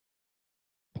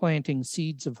 planting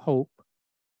seeds of hope,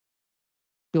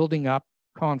 building up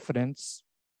confidence.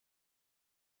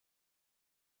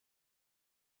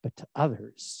 But to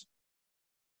others,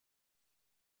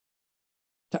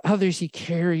 he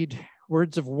carried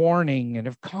words of warning and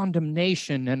of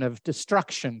condemnation and of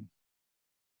destruction.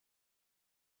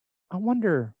 I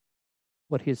wonder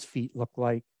what his feet look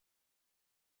like.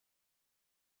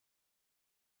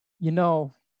 You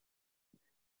know,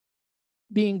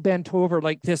 being bent over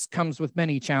like this comes with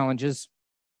many challenges.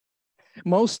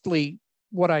 Mostly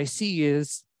what I see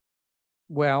is,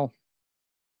 well,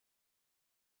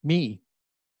 me,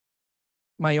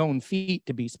 my own feet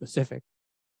to be specific.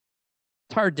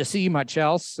 It's hard to see much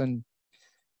else, and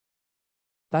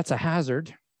that's a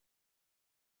hazard.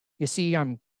 You see,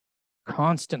 I'm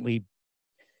constantly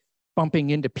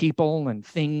bumping into people and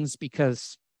things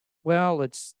because, well,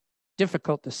 it's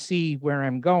difficult to see where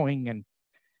I'm going, and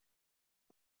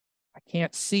I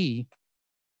can't see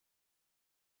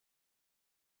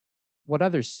what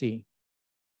others see.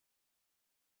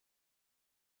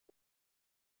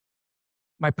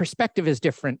 My perspective is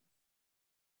different.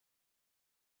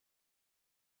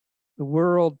 The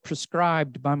world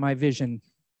prescribed by my vision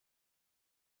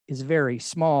is very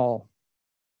small.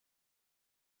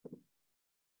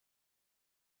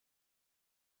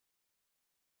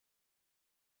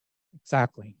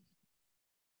 Exactly.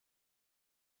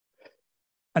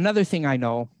 Another thing I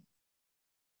know,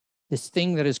 this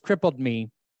thing that has crippled me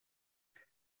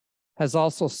has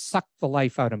also sucked the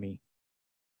life out of me.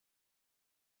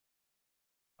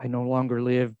 I no longer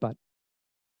live, but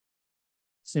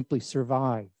simply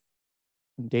survive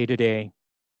from day to day.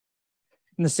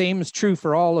 And the same is true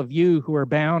for all of you who are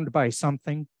bound by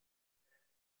something.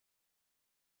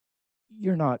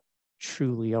 You're not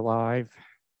truly alive,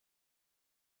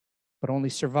 but only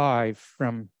survive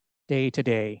from day to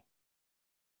day.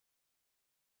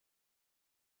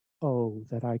 Oh,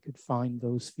 that I could find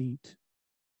those feet.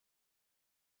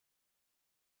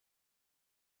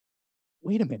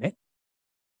 Wait a minute.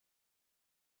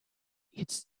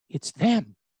 It's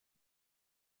them.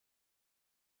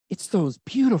 It's those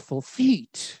beautiful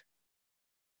feet.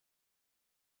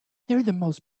 They're the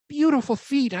most beautiful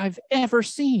feet I've ever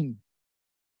seen.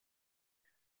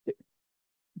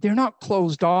 They're not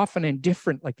closed off and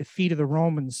indifferent like the feet of the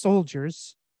Roman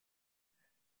soldiers.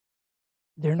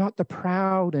 They're not the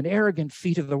proud and arrogant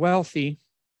feet of the wealthy.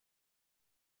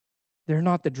 They're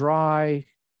not the dry,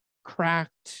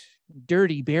 cracked,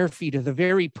 dirty, bare feet of the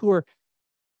very poor.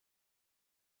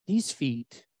 These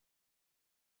feet,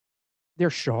 they're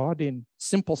shod in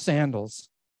simple sandals,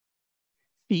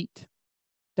 feet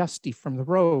dusty from the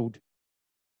road.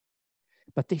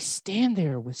 But they stand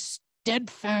there with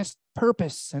steadfast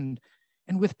purpose and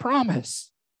with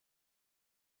promise.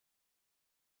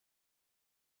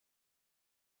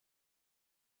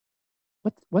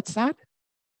 What's that?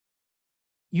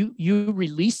 You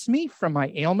release me from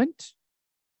my ailment?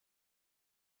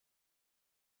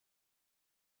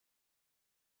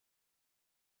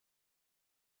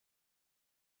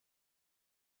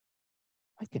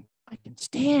 I can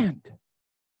stand.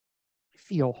 I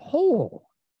feel whole.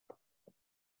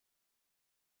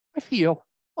 I feel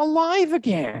alive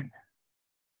again.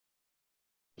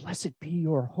 Blessed be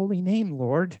your holy name,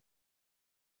 Lord.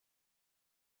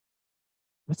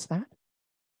 What's that?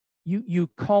 You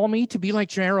call me to be like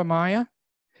Jeremiah?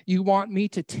 You want me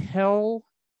to tell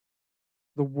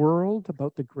the world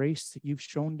about the grace that you've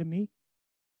shown to me?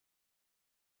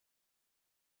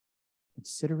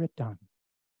 Consider it done.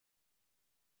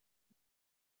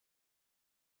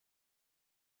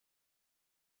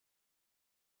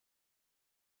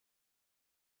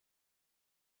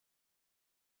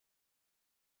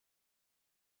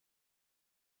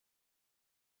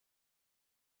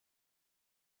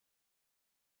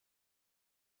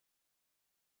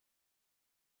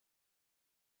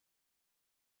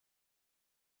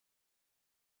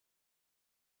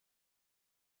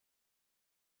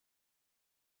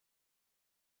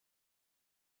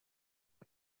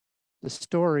 The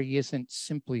story isn't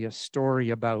simply a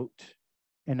story about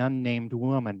an unnamed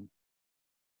woman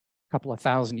a couple of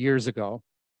thousand years ago.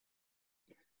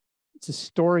 It's a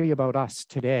story about us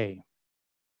today.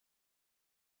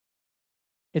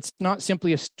 It's not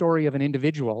simply a story of an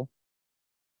individual.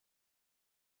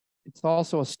 It's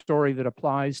also a story that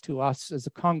applies to us as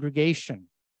a congregation,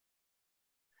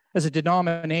 as a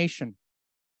denomination,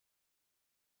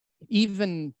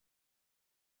 even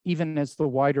as the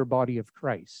wider body of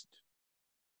Christ.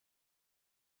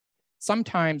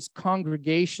 Sometimes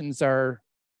congregations are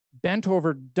bent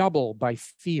over double by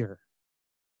fear.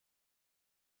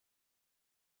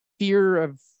 Fear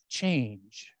of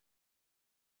change.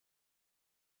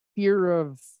 Fear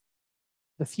of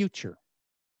the future.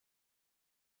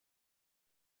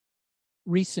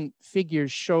 Recent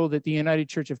figures show that the United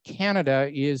Church of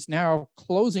Canada is now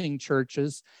closing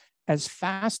churches as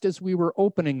fast as we were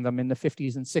opening them in the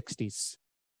 50s and 60s.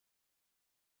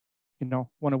 You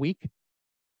know, one a week.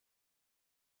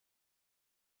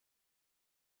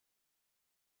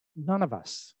 None of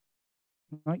us,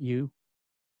 not you,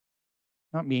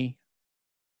 not me,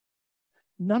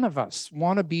 none of us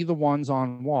want to be the ones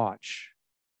on watch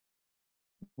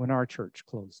when our church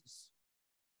closes.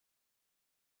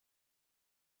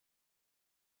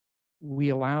 We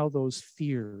allow those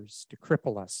fears to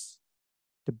cripple us,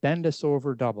 to bend us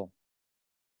over double.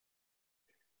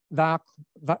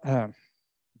 Václav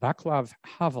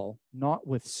Havel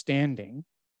notwithstanding,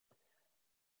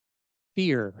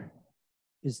 fear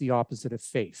is the opposite of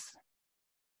faith.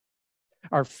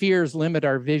 Our fears limit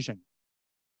our vision.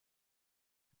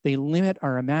 They limit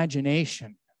our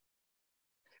imagination.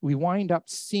 We wind up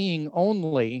seeing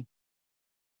only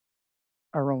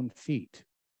our own feet.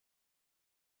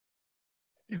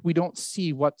 We don't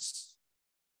see what's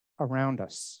around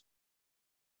us.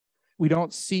 We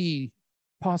don't see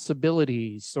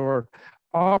possibilities or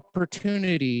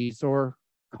opportunities or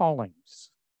callings.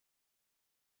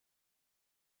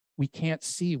 We can't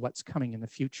see what's coming in the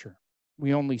future.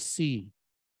 We only see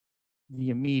the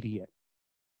immediate.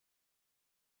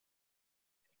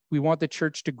 We want the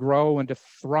church to grow and to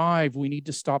thrive. We need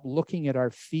to stop looking at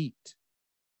our feet,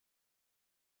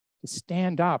 to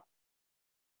stand up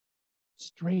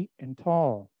straight and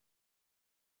tall,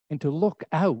 and to look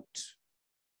out.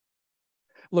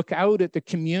 Look out at the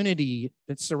community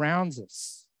that surrounds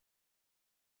us.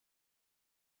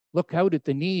 Look out at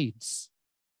the needs.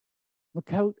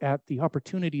 Look out at the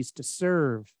opportunities to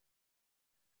serve.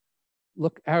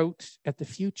 Look out at the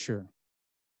future.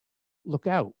 Look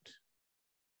out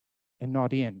and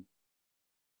not in.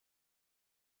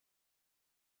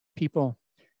 People,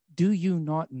 do you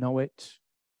not know it?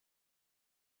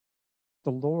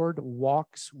 The Lord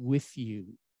walks with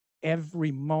you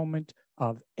every moment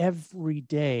of every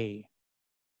day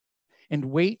and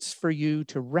waits for you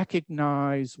to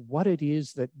recognize what it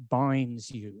is that binds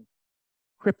you,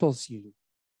 cripples you,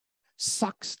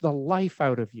 sucks the life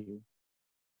out of you.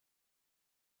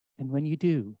 And when you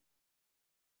do,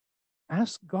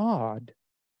 ask God,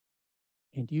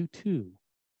 and you too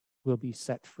will be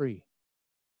set free.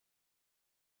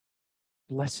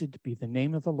 Blessed be the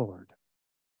name of the Lord.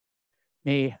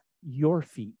 May your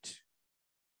feet,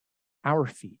 our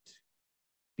feet,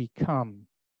 become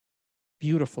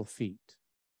beautiful feet,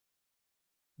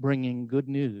 bringing good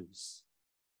news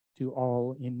to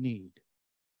all in need.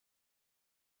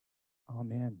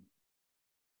 Amen.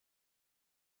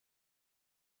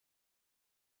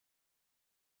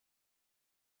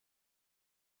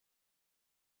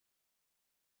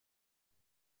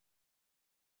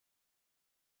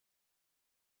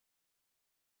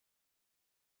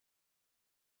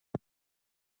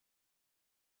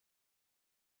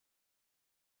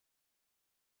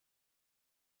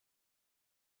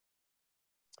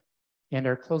 And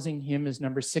our closing hymn is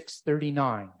number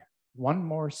 639. One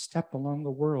more step along the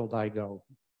world I go.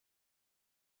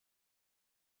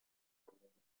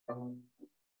 One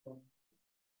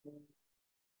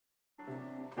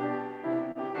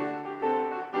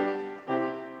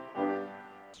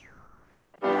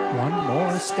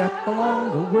more step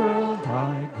along the world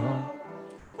I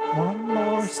go. One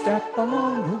more step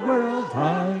along the world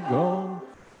I go.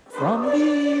 From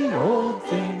the old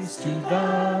things to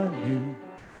the new.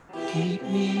 Keep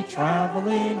me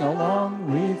traveling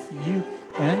along with you.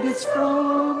 And it's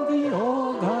from the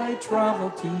old I travel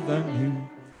to the new.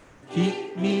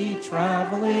 Keep me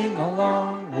traveling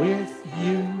along with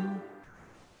you.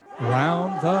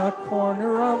 Round the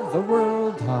corner of the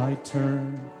world I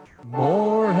turn.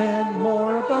 More and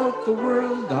more about the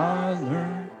world I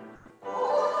learn.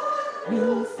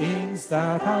 New things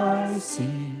that I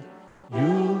see,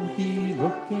 you'll be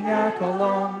looking at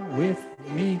along with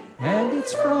me. And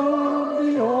it's from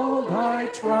the old I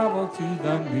travel to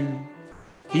the new.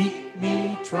 Keep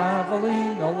me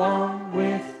traveling along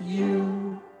with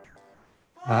you.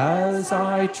 As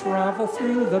I travel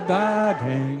through the bad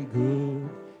and good,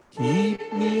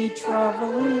 keep me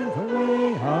traveling the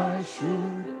way I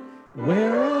should.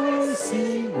 Where I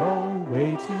see no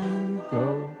way to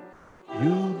go,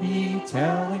 you'll be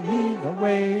telling me the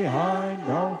way I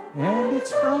know. And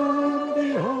it's from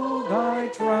the old I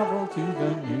travel to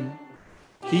the new.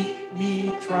 Keep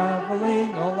me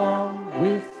traveling along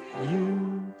with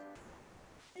you.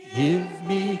 Give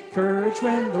me courage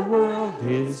when the world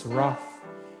is rough.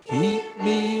 Keep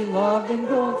me loving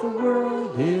though the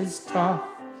world is tough.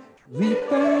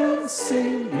 Leap and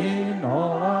sing in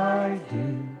all I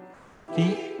do.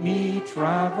 Keep me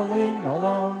traveling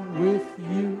along with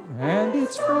you. And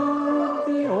it's from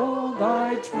the old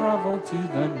I travel to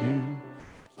the new.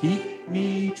 Keep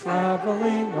me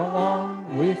traveling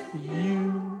along with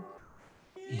you.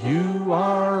 You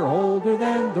are older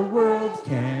than the world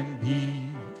can be.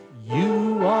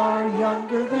 You are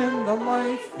younger than the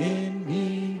life in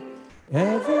me.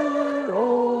 Ever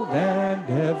old and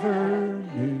ever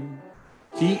new.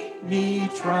 Keep me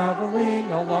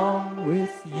traveling along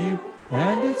with you.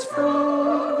 And it's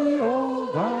from the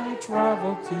old I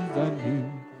travel to the new.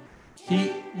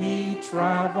 Keep me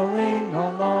traveling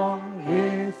along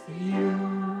with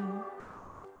you.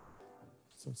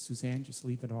 So Suzanne, just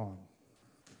leave it on.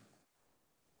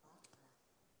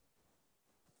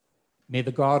 May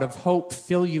the God of hope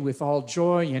fill you with all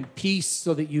joy and peace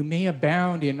so that you may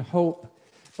abound in hope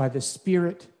by the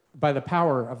Spirit, by the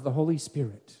power of the Holy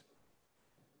Spirit.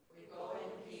 We go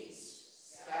in peace,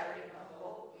 scattering the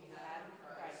hope we have in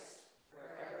Christ,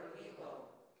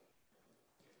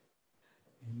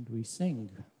 And we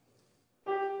sing.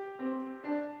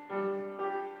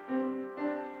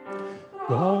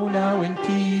 Go now in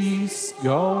peace,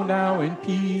 go now in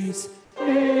peace.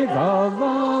 May the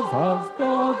love of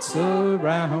God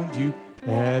surround you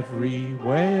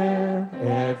everywhere,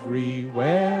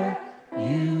 everywhere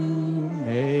you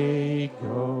may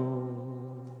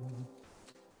go.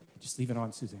 Just leave it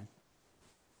on, Suzanne.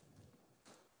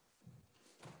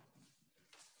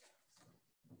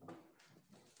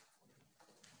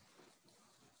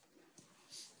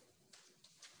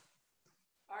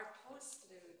 Our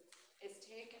postlude is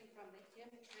taken from the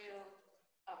Hymn Trail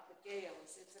of the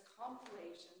Gales. It's a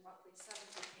compilation, roughly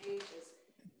 70 pages,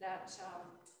 that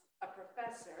a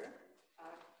professor,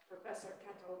 Professor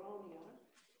Catalonia,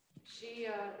 she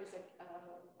is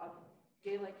of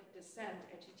Gaelic descent,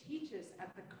 and she teaches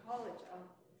at the College of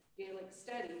Gaelic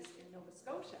Studies in Nova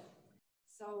Scotia.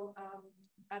 So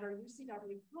at our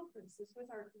UCW conference, this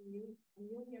was our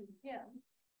communion hymn,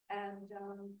 and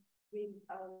we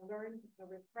learned the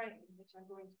refrain, which I'm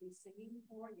going to be singing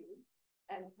for you.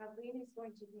 And Kathleen is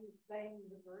going to be playing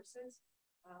the verses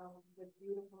with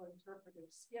beautiful interpretive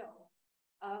skill.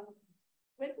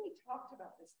 When we talked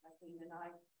about this, Kathleen and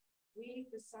I,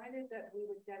 we decided that we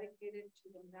would dedicate it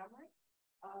to the memory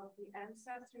of the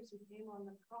ancestors who came on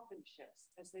the coffin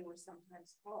ships, as they were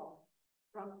sometimes called,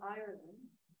 from Ireland.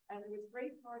 And there was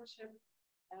great hardship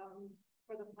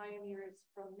for the pioneers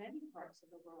from many parts of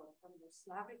the world, from the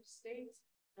Slavic states,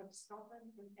 from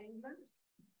Scotland, from England.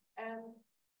 And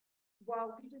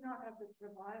while we do not have the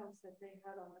travails that they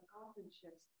had on the coffin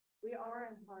ships, we are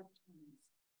in hard times.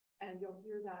 And you'll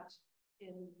hear that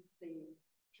in the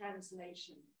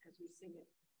translation, because we sing it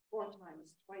 4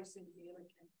 times, twice in Gaelic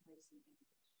and twice in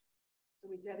English. So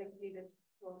we dedicate it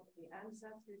to the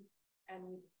ancestors, and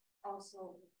we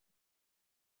also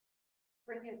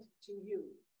bring it to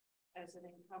you as an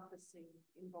encompassing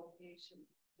invocation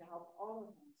to help all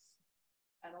of us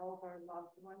and all of our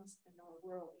loved ones and our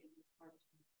world in this hard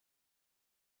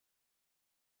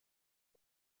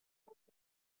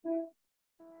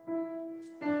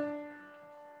time.